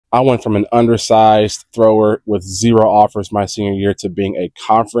I went from an undersized thrower with 0 offers my senior year to being a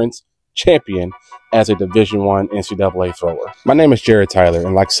conference champion as a Division I NCAA thrower. My name is Jared Tyler,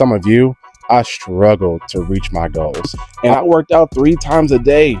 and like some of you, I struggled to reach my goals. And I worked out 3 times a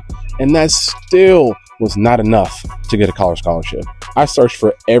day, and that still was not enough to get a college scholarship. I searched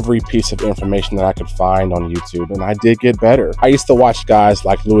for every piece of information that I could find on YouTube, and I did get better. I used to watch guys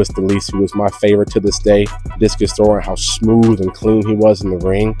like Louis DeLisi, who is my favorite to this day, discus thrower, and how smooth and clean he was in the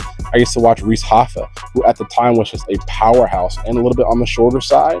ring. I used to watch Reese Hoffa, who at the time was just a powerhouse and a little bit on the shorter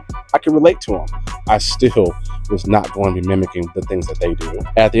side. I could relate to him. I still was not going to be mimicking the things that they do.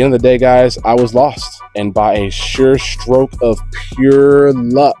 At the end of the day, guys, I was lost. And by a sure stroke of pure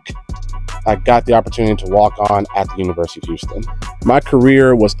luck, I got the opportunity to walk on at the University of Houston. My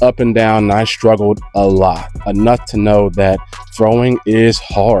career was up and down, and I struggled a lot, enough to know that throwing is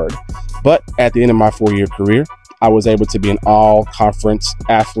hard. But at the end of my 4-year career, I was able to be an all-conference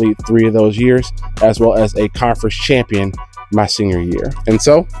athlete 3 of those years, as well as a conference champion my senior year. And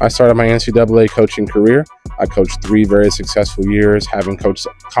so I started my NCAA coaching career. I coached 3 very successful years, having coached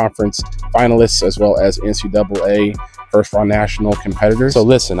conference finalists as well as NCAA first-round national competitors. So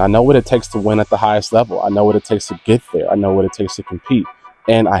listen, I know what it takes to win at the highest level. I know what it takes to get there. I know what it takes to compete.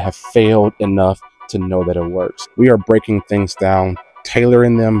 And I have failed enough to know that it works. We are breaking things down,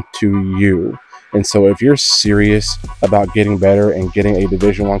 tailoring them to you. And so if you're serious about getting better and getting a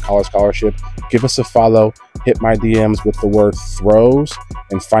Division I college scholarship, give us a follow, hit my DMs with the word throws,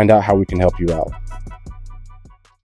 and find out how we can help you out.